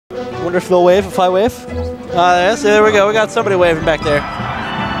Wonder if they'll wave, if I wave. Yes, there we go. We got somebody waving back there.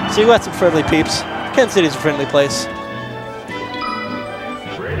 So you got some friendly peeps. Kansas City's a friendly place.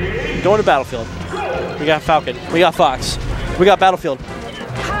 Going to Battlefield. We got Falcon. We got Fox. We got Battlefield.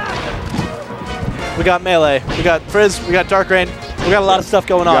 We got Melee. We got Frizz. We got darkrain. We got a lot of stuff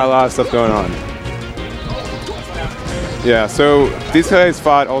going on. Got a lot of stuff going on. Yeah, so these guys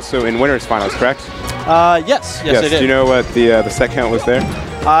fought also in winners finals, correct? Yes, they did. Do you know what the set count was there?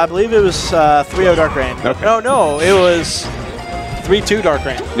 I believe it was 3-0 darkrain. Okay. No, it was 3-2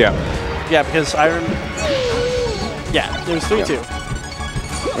 darkrain. Yeah. Yeah, because I remember. Yeah, it was 3-2. Yeah.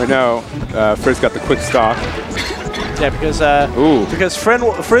 Right now, Frizz got the quick stop. Yeah, because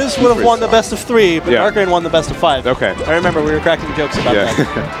Frizz would have won the best of 3, but darkrain won the best of 5. Okay. I remember we were cracking jokes about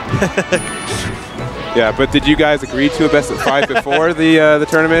that. Yeah, but did you guys agree to a best of 5 before the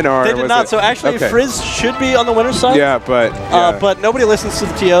tournament, or they did not? So actually, Frizz should be on the winner's side. Yeah, but nobody listens to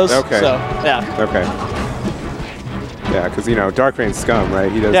the TOs. Okay. So yeah. Okay. Yeah, because you know darkrain's scum, right?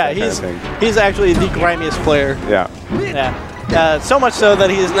 He does that kind of thing. He's actually the grimiest player. Yeah. Yeah. So much so that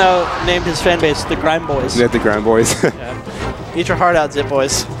he has now named his fan base the Grime Boys. Yeah, the Grime Boys. Yeah. Eat your heart out, Zip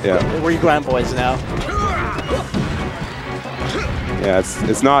Boys. Yeah. We're you Grime Boys now. Yeah,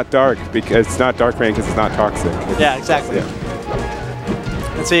 it's not dark because it's not darkrain because it's not toxic. Yeah, exactly. Yeah.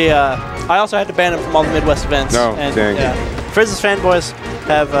 And see, I also had to ban him from all the Midwest events. No, and, dang. Yeah, Frizz's fanboys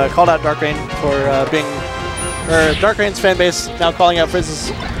have called out darkrain for being, or darkrain's fan base now calling out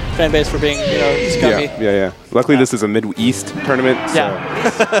Frizz's fan base for being, you know, scummy. Yeah. Luckily, this is a Mid-East tournament. So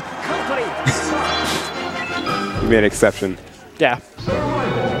Yeah. you made an exception. Yeah.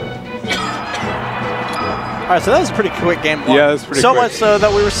 All right, so that was a pretty quick game. Yeah, that was pretty so quick. much so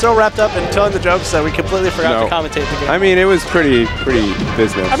that we were so wrapped up in telling the jokes that we completely forgot to commentate the game. I mean, it was pretty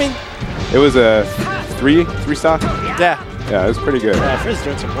business. I mean, it was a three stock. Yeah. Yeah, it was pretty good. Yeah, Frizz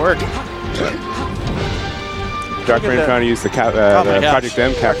doing some work. darkrain trying to use the Project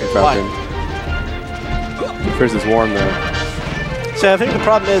M Captain Falcon. Frizz is warm there. So I think the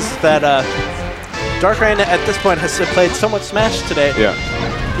problem is that darkrain at this point has played so much Smash today. Yeah.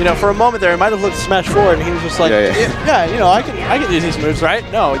 You know, for a moment there, he might have looked Smash 4, and he was just like, yeah, you know, I can use these moves, right?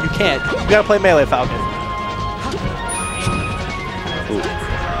 No, you can't. You gotta play Melee Falcon. Ooh.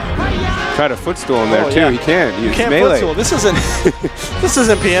 Tried a footstool in there too. Yeah. He can't. You can't Melee. footstool. This isn't this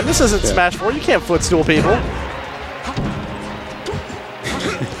isn't PM. This isn't Smash 4. You can't footstool people.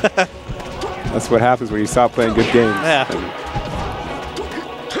 That's what happens when you stop playing good games. Yeah.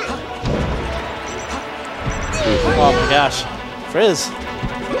 Oh my gosh, Frizz.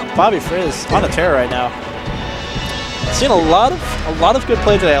 Bobby Frizz on a tear right now. Seen a lot of good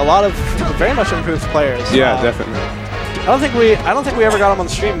play today. A lot of very much improved players. Yeah, definitely. I don't think we ever got him on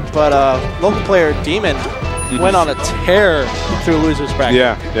the stream, but local player Demon went on a tear through losers bracket.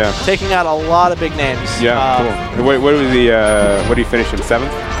 Yeah. Taking out a lot of big names. Yeah, cool. What was what did he finish in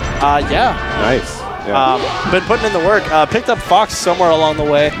 7th? Yeah. Nice. Yeah. Been putting in the work. Picked up Fox somewhere along the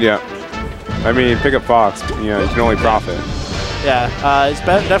way. Yeah. I mean, pick up Fox. You know, you can only profit. Yeah, he's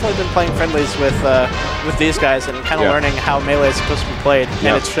definitely been playing friendlies with these guys and kind of learning how Melee is supposed to be played,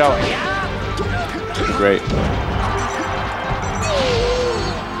 and it's showing. Great.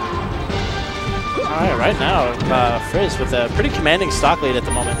 All right, right now, Frizz with a pretty commanding stock lead at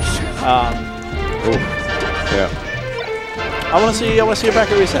the moment. Yeah. I want to see a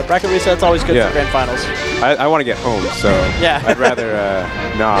bracket reset. Bracket reset's always good for grand finals. I want to get home, so I'd rather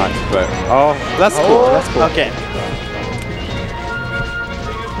not. But that's cool. That's cool. Okay.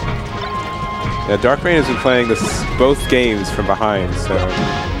 Yeah, darkrain has been playing both games from behind, so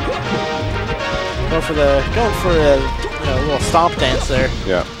going for a little stomp dance there.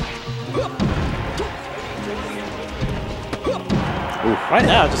 Yeah. Right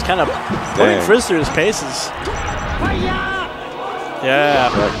now, just kind of putting Frizz through his paces.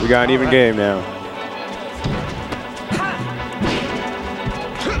 Yeah. We got an even game now.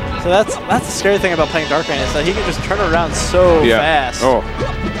 So that's the scary thing about playing darkrain is that he can just turn around so fast.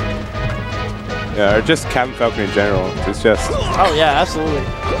 Yeah, or just Captain Falcon in general. It's just... Oh, yeah, absolutely.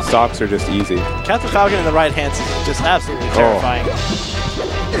 Stocks are just easy. Captain Falcon in the right hands is just absolutely terrifying.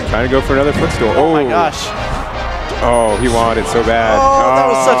 Trying to go for another footstool. Oh my gosh. Oh, he wanted it so bad. Oh, that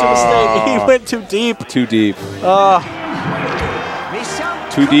was such a mistake. He went too deep. Too deep.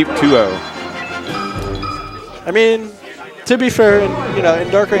 2 deep, 2-0. I mean, to be fair, in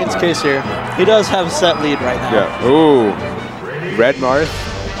darkrain's case here, he does have a set lead right now. Yeah. Ooh. Red Marth.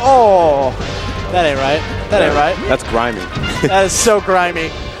 Oh. That ain't right. That ain't right. That's grimy. That is so grimy.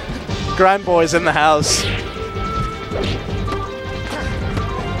 Grime Boys in the house.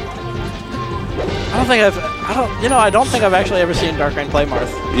 I I don't think I've actually ever seen darkrain play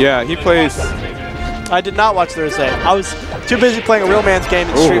Marth. Yeah, he plays. I did not watch Thursday. I was too busy playing a real man's game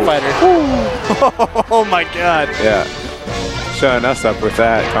in Street Fighter. Oh my god. Yeah. Shutting us up with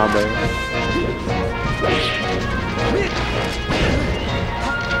that combo.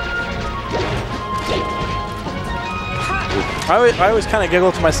 I always kind of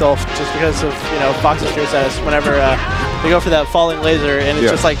giggle to myself just because of Fox's fear status whenever they go for that falling laser and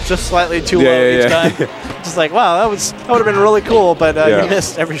it's just slightly too low each time. Just like, wow, that would have been really cool, but you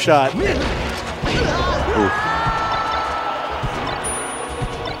missed every shot.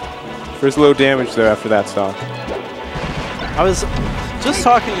 There's low damage there after that stock. I was just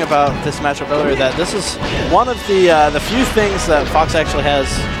talking about this matchup earlier that this is one of the few things that Fox actually has.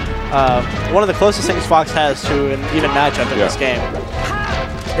 One of the closest things Fox has to an even matchup in this game.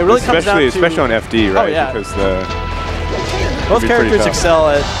 It really comes down to... Especially on FD, right? Oh, yeah. Because both characters excel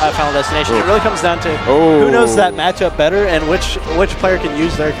at Final Destination. It really comes down to who knows that matchup better and which player can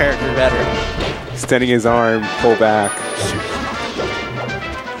use their character better. Extending his arm, pull back.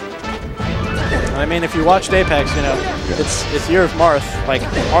 I mean, if you watched Apex, it's year of Marth. Like,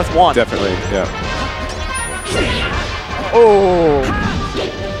 Marth won. Definitely, yeah.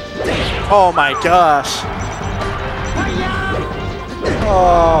 Oh my gosh.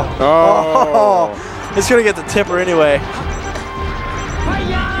 Oh. It's going to get the tipper anyway.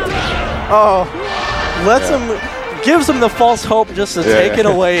 Oh. Gives him the false hope just to take it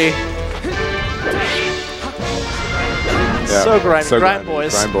away. Yeah. So grimy. So grind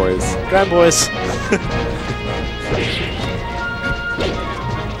boys. Grind boys. Grind boys.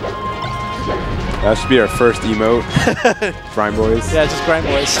 That should be our first emote. Grind boys. Yeah, just grind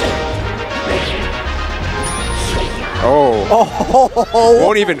boys.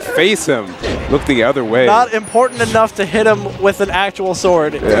 Won't even face him. Look the other way. Not important enough to hit him with an actual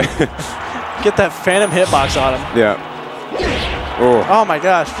sword. Yeah. Get that phantom hitbox on him. Yeah. Oh my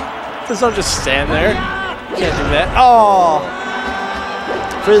gosh. Just don't just stand there. Can't do that. Oh.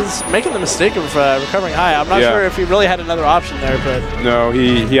 Frizz making the mistake of recovering high. I'm not sure if he really had another option there, but... No,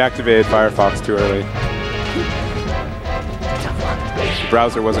 he activated Firefox too early. The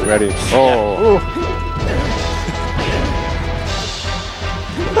browser wasn't ready. Oh. Yeah.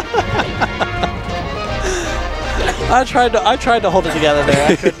 I tried to hold it together there.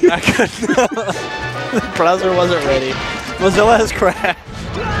 I couldn't. The browser wasn't ready. Mozilla has crashed.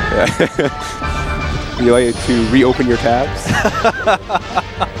 Yeah. You like to reopen your tabs?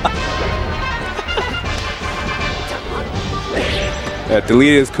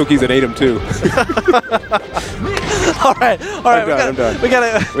 Deleted his cookies and ate them too. All right. I'm done. We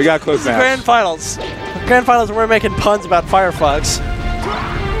got close match. Grand finals. Grand finals, and we're making puns about Firefox.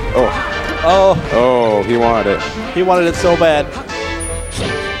 Oh, he wanted it. He wanted it so bad.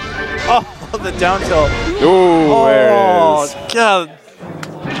 Oh, the down tilt. Oh, there it is. God.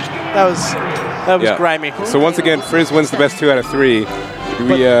 That was grimy. So once again, Frizz wins the best 2 out of 3.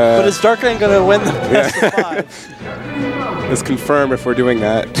 But is darkrain going to win the best of 5? Let's confirm if we're doing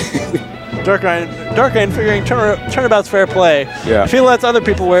that. darkrain figuring turnabout's fair play. Yeah. If he lets other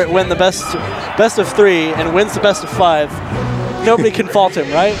people win the best of 3 and wins the best of 5, nobody can fault him,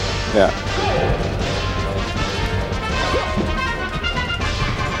 right? Yeah.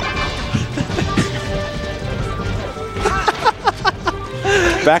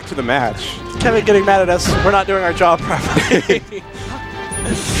 Back to the match. Kevin getting mad at us. We're not doing our job properly.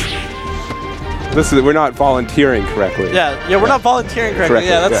 We're not volunteering correctly. Yeah, we're not volunteering correctly.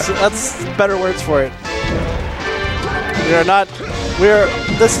 Yeah, that's better words for it.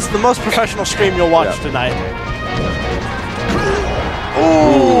 This is the most professional stream you'll watch tonight.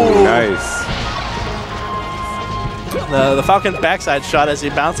 Ooh, nice. The Falcon's backside shot as he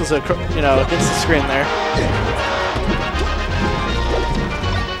bounces against the screen there.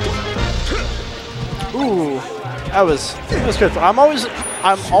 Ooh, that was good. I'm always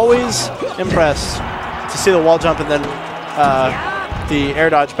impressed to see the wall jump and then the air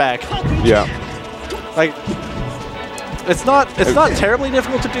dodge back. Yeah. Like, it's not terribly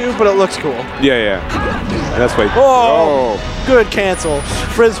difficult to do, but it looks cool. Yeah. That's why. Oh, good cancel.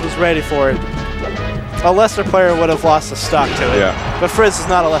 Frizz was ready for it. A lesser player would have lost the stock to it. Yeah. But Frizz is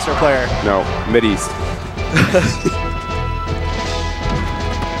not a lesser player. No, Mideast.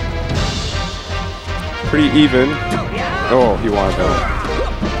 Pretty even. Oh, he wanted that.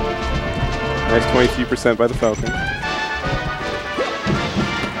 Nice 23% by the Falcon.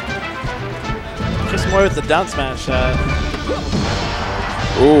 Just more with the down smash.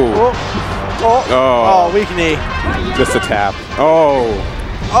 Ooh. Oh, weak knee. Just a tap.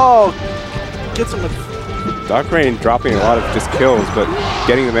 Oh. Gets him with... darkrain dropping a lot of just kills, but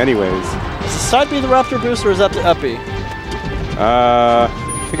getting them anyways. Is the side B the Raptor boost, or is that the up B? I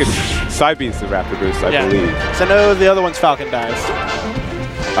think it's side B is the Raptor boost, I believe. So I know the other one's Falcon dive.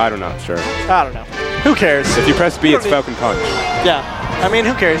 I don't know, sure. I don't know. Who cares? If you press B, it's Falcon punch. Yeah. I mean,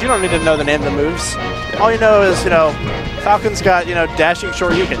 who cares? You don't need to know the name of the moves. Yeah. All you know is, Falcon's got, dashing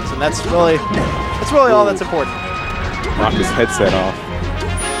short Yukins, and that's really all that's important. Knock his headset off.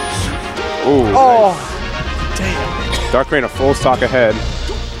 Ooh. Oh, nice. damn. Darkrain a full stock ahead.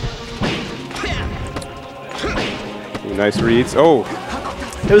 Ooh, nice reads. Oh,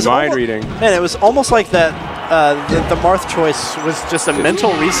 it was mind reading. Man, it was almost like that. The Marth choice was just a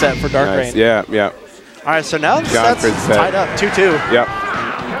mental reset for Darkrain. Nice. Yeah, yeah. All right, so now that's tied up 2-2. Yep.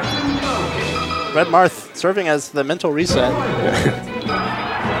 Red Marth serving as the mental reset. Yeah.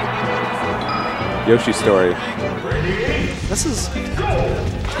 Yoshi story. This is...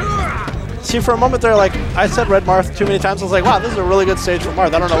 See, for a moment there, like, I said Red Marth too many times. I was like, wow, this is a really good stage for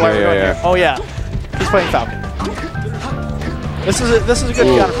Marth. I don't know why we're going here. Oh, yeah. He's playing Falcon. This is a good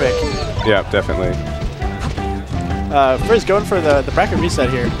counter pick. Yeah, definitely. Frizz going for the bracket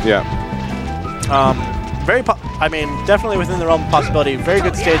reset here. Yeah. Definitely within the realm of possibility. Very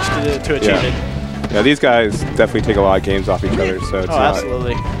good stage to achieve it. Yeah, these guys definitely take a lot of games off each other. So it's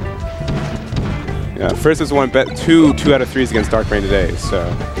absolutely. Yeah, Frizz has won two out of 3s against Darkrain today. So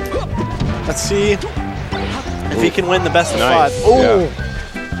let's see if he can win the best of 5. Oh,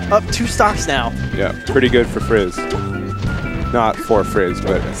 yeah. Up 2 stocks now. Yeah, pretty good for Frizz. Not for Frizz,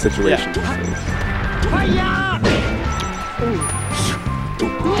 but a situation for Frizz.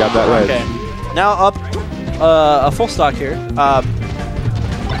 Got that ledge. Okay, now up a full stock here.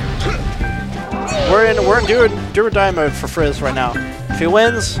 We're in do or die mode for Frizz right now. If he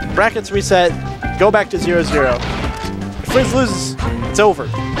wins, brackets reset, go back to 0-0. If Frizz loses, it's over.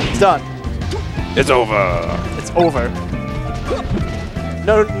 It's done. It's over. It's over.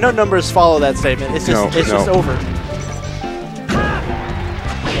 No numbers follow that statement. It's just just over.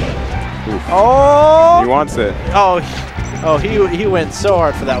 Oof. Oh! He wants it. Oh, he went so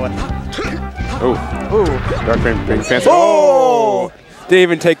hard for that one. Oh. Ooh. Darkrain brings fancy. Oh! Didn't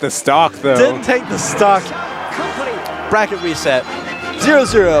even take the stock though. Didn't take the stock. Bracket reset.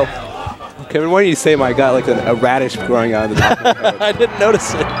 0-0. Kevin, why don't you say I got like a radish growing out of the top of my head? I didn't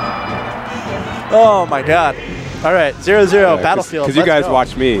notice it. Oh my god. All right, 0-0 Battlefield. Because you guys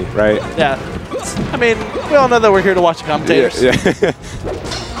watch me, right? Yeah. I mean, we all know that we're here to watch the commentators. Yeah.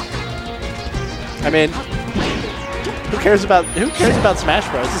 I mean, who cares about Smash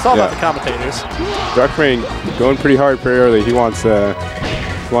Bros? It's all about the commentators. Darkrain going pretty hard pretty early. He wants it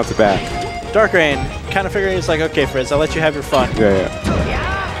back. Darkrain kind of figuring it's like, okay, Frizz, I'll let you have your fun. Yeah.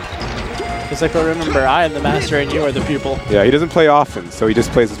 It's like, well, remember, I am the master and you are the pupil. Yeah, he doesn't play often, so he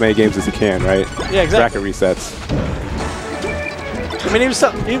just plays as many games as he can, right? Yeah, exactly. Bracket resets. I mean, it's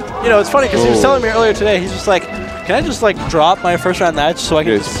funny because he was telling me earlier today, he's just like, can I just like drop my first round match so I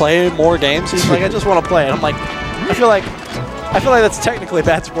can just play more games? He's like, I just want to play. And I'm like, I feel like that's technically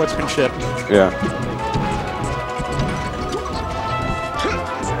bad sportsmanship. Yeah.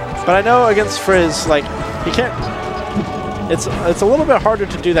 But I know against Frizz, like, he can't. It's a little bit harder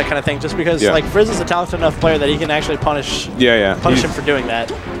to do that kind of thing, just because like Frizz is a talented enough player that he can actually punish. Punish him for doing that.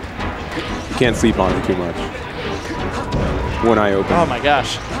 You can't sleep on him too much. One eye open. Oh my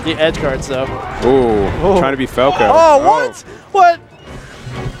gosh, the edge guards though. Oh, trying to be Falcon. Oh, what? What?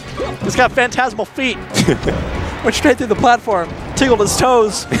 He's got phantasmal feet. Went straight through the platform, tingled his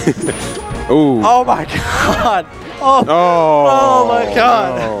toes. Ooh. Oh my god. Oh my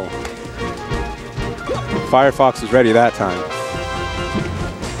god. No. Firefox was ready that time.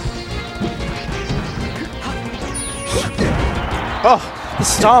 Oh, the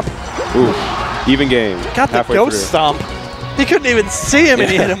stomp. Ooh, even game. Got the ghost stomp. He couldn't even see him and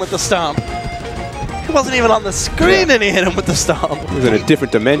he hit him with the stomp. He wasn't even on the screen and he hit him with the stomp. He was in a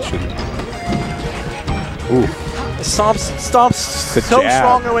different dimension. Ooh. The stomps so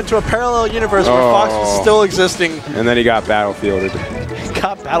strong into a parallel universe where Fox was still existing. And then he got battlefielded. He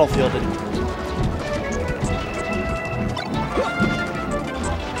got battlefielded.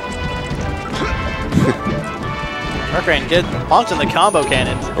 Darkrain launched in the combo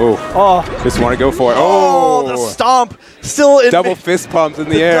cannon. Oh. Just want to go for it. Oh, the stomp. Still in double fist pumps in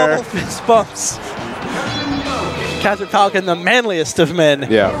the air. Double fist bumps. Captain Falcon, the manliest of men.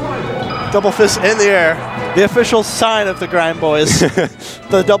 Yeah. Double fist in the air. The official sign of the Grind Boys.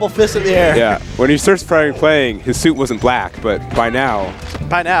 The double fist in the air. Yeah. When he started playing, his suit wasn't black, but by now.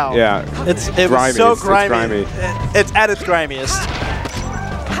 Yeah. It was so grimy. It's at its grimiest.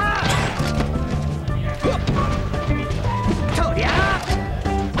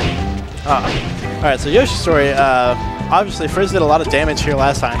 All right, so Yoshi's story, obviously Frizz did a lot of damage here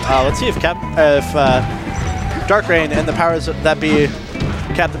last time. Let's see if darkrain and the powers that be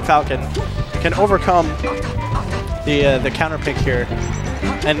Captain Falcon can overcome the counter pick here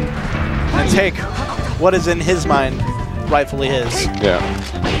and take what is in his mind rightfully his. Yeah.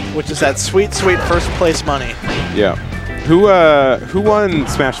 Which is that sweet, sweet first place money. Yeah. Who won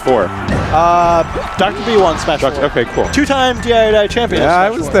Smash 4? Dr. B won Smash 4. Okay, cool. 2-time DIOD champion. Yeah, I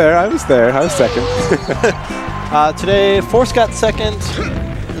was there. I was second. Today, Force got second,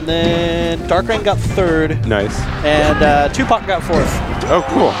 and then darkrain got third. Nice. And Tupac got fourth. Oh,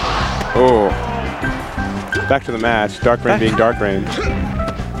 cool. Oh. Back to the match. Darkrain being darkrain.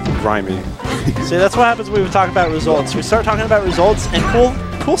 Grimy. See, that's what happens when we talk about results. We start talking about results, and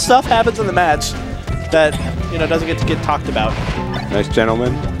cool stuff happens in the match that doesn't get to get talked about. Nice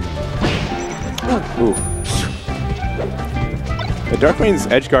gentleman. Ooh. The darkrain's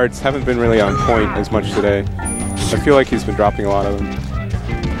edge guards haven't been really on point as much today. I feel like he's been dropping a lot of them.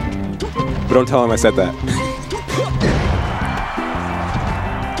 But don't tell him I said that.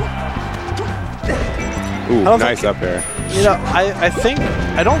 Ooh, nice up air.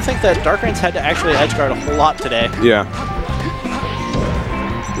 I don't think that darkrain's had to actually edge guard a whole lot today. Yeah.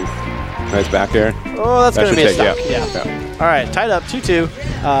 Ooh. Nice back air. Oh, that's going to be a stock. Yeah. All right, tied up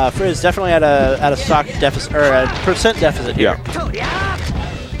 2-2. Frizz definitely at a stock deficit or a percent deficit here. Yeah.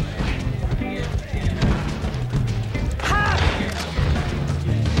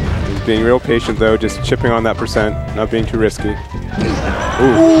 He's being real patient though, just chipping on that percent, not being too risky.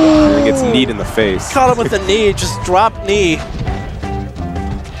 Ooh. He gets kneed in the face. Caught him with the knee, just drop knee.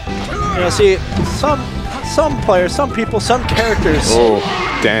 See, some players, some people, some characters. Oh,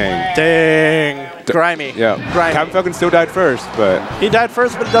 dang. Dang. Grimy. Yeah. Grimy. Captain Falcon still died first, but... He died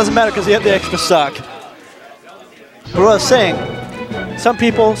first, but it doesn't matter because he had the extra stock. But what I was saying, some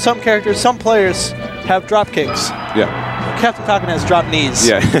people, some characters, some players have drop kicks. Yeah. Captain Falcon has drop knees.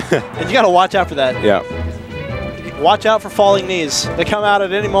 Yeah. And you got to watch out for that. Yeah. Watch out for falling knees. They come out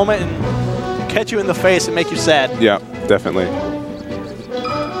at any moment and catch you in the face and make you sad. Yeah, definitely.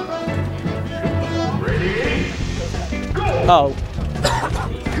 Oh.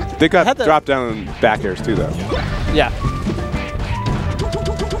 They got drop down back airs too, though. Yeah.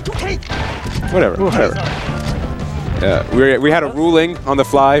 Whatever. Yeah, we had a ruling on the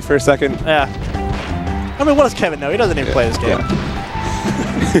fly for a second. Yeah. I mean, what does Kevin know? He doesn't even play this game.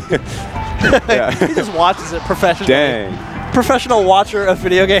 Yeah. He just watches it professionally. Dang. Professional watcher of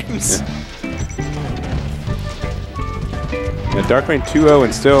video games. Yeah, darkrain 2-0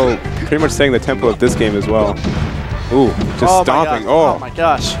 and still pretty much setting the tempo of this game as well. Ooh, just stomping. Oh my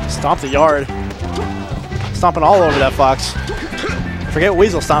gosh. Stomp the yard. Stomping all over that fox. Forget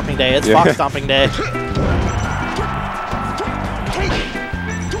Weasel stomping day. It's fox stomping day.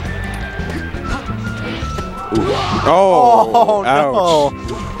 Oh, ouch. No.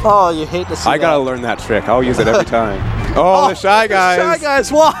 Oh, you hate to see that. I gotta learn that trick. I'll use it every time. Oh, the Shy Guys. The Shy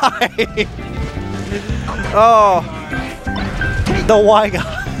Guys, why? Oh. The why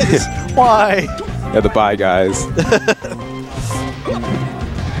guys. Why? Yeah, the bye guys.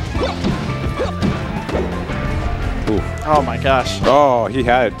 Oh my gosh. Oh, he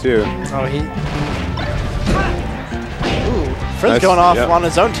had it too. Oh, Frizz going off on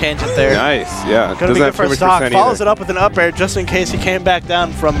his own tangent there. Nice, yeah. Gonna be good for a stock. Follows it up with an up air just in case he came back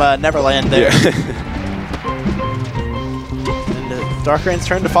down from Neverland there. Yeah. And darkrain's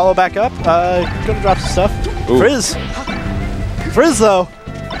turn to follow back up. Gonna drop some stuff. Ooh. Frizz though.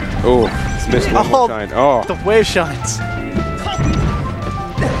 Oh, he's missed one more shine. Oh. The wave shines.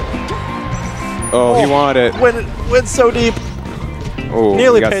 Oh, he wanted it. Went so deep. Oh,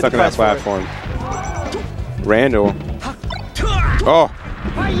 nearly he got paid stuck the in that price platform. Randall. Oh.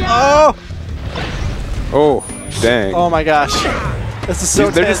 Oh. Oh, dang. Oh my gosh. This is so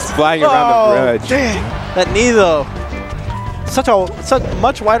They're tense. just flying around the bridge. Dang. That knee though. Such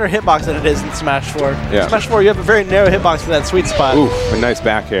much wider hitbox than it is in Smash 4. Yeah. Smash 4, you have a very narrow hitbox for that sweet spot. Ooh, a nice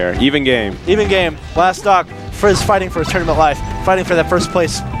back air. Even game. Even game. Last stock. Frizz fighting for his tournament life. Fighting for that first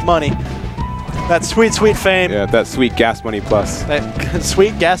place money. That sweet, sweet fame. Yeah, that sweet gas money plus. That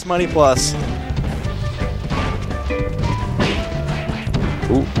sweet gas money plus.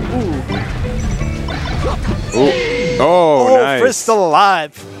 Ooh. Ooh. Oh, nice. Frizz still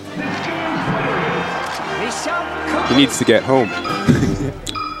alive. He needs to get home.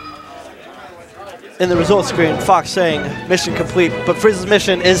 In the results screen, Fox saying mission complete, but Frizz's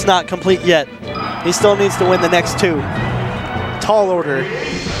mission is not complete yet. He still needs to win the next two. Tall order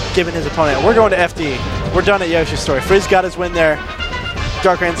given his opponent. We're going to FD. We're done at Yoshi's Story. Frizz got his win there.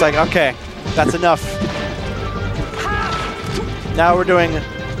 darkrain's like, okay, that's enough. Now we're doing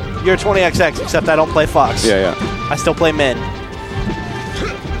you're 20XX, except I don't play Fox. Yeah. I still play Min.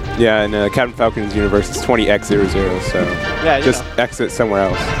 Yeah, and Captain Falcon's universe is 20X00, so yeah, just exit somewhere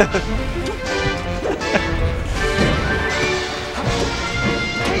else.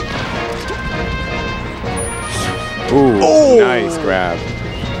 Ooh, nice grab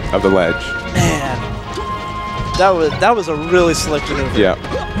of the ledge. Man, that was a really slick maneuver. Yeah,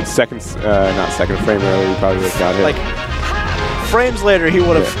 not second frame earlier, he probably would have got hit. Like frames later, he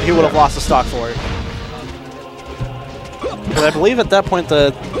would have lost the stock for it. But I believe at that point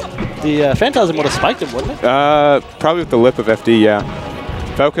the Phantasm would have spiked him, wouldn't it? Probably with the lip of FD, yeah.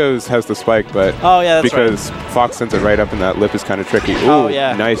 Falco's has the spike, but that's because Fox sends it right up and that lip is kind of tricky. Ooh,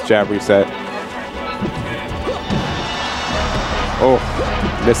 nice jab reset. Oh,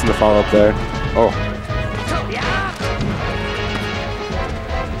 missing the follow-up there. Oh.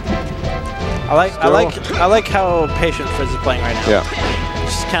 I like how patient Frizz is playing right now. Yeah.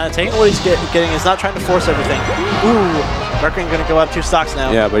 Just kind of taking what he's getting. He's not trying to force everything. Ooh, darkrain gonna go up 2 stocks now.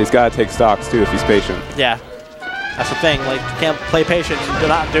 Yeah, but he's got to take stocks too if he's patient. Yeah, that's the thing. Like you can't play patient and do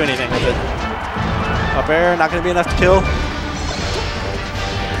not do anything with it. Up air, not gonna be enough to kill.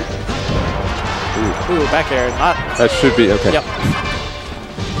 Ooh, back air, not. That should be okay. Yep.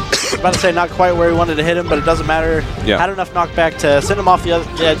 About to say not quite where he wanted to hit him, but it doesn't matter. Yeah. Had enough knockback to send him off the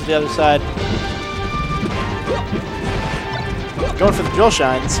edge to the other side. Going for the drill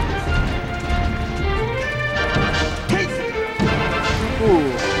shines.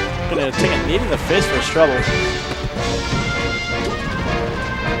 Ooh, gonna take a knee to the face for his trouble.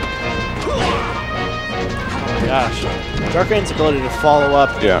 Oh my gosh. darkrain's ability to follow up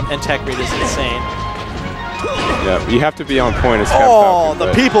and tech read is insane. Yeah, you have to be on point as Captain Falcon,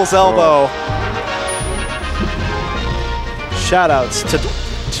 the people's elbow. Shoutouts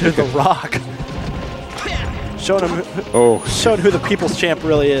to The Rock. Showing him showing who the people's champ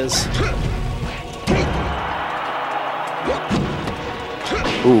really is.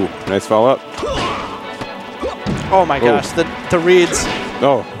 Ooh, nice follow up. Oh my gosh, the reads.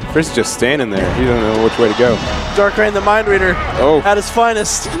 Oh, Frizz just standing there. He doesn't know which way to go. darkrain, the mind reader, at his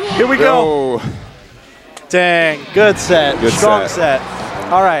finest. Here we go. Dang, good set. Strong set.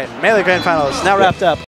 All right, Melee Grand Finals now wrapped up.